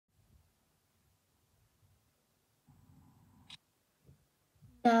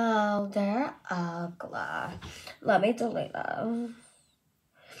No, they're ugly. Let me delete them.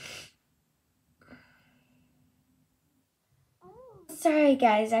 Sorry,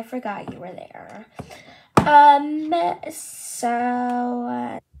 guys, I forgot you were there. So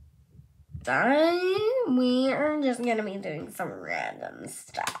we are just gonna be doing some random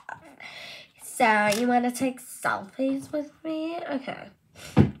stuff. So you want to take selfies with me? Okay.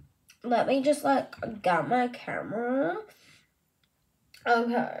 Let me just get my camera.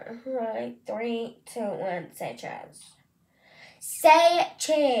 Okay, right. 3, 2, 1. Say cheese. Say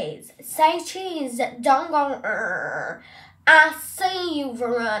cheese. Say cheese. Don't go. I see you,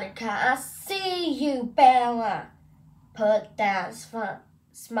 Veronica. I see you, Bella. Put that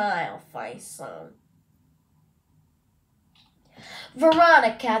smile face on.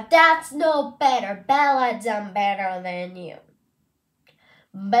 Veronica, that's no better. Bella done better than you.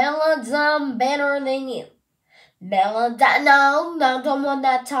 Bella done better than you. Bella done, no, don't want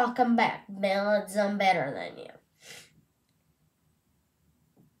that talking back. Bella done better than you.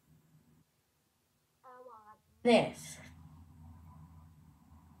 This.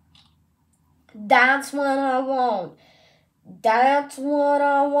 That's what I want. That's what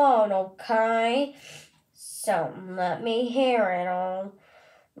I want, okay? So let me hear it all.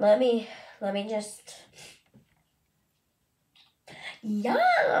 Let me just.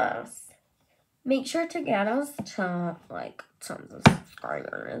 Yes. Make sure to get us to tons of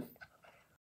subscribers.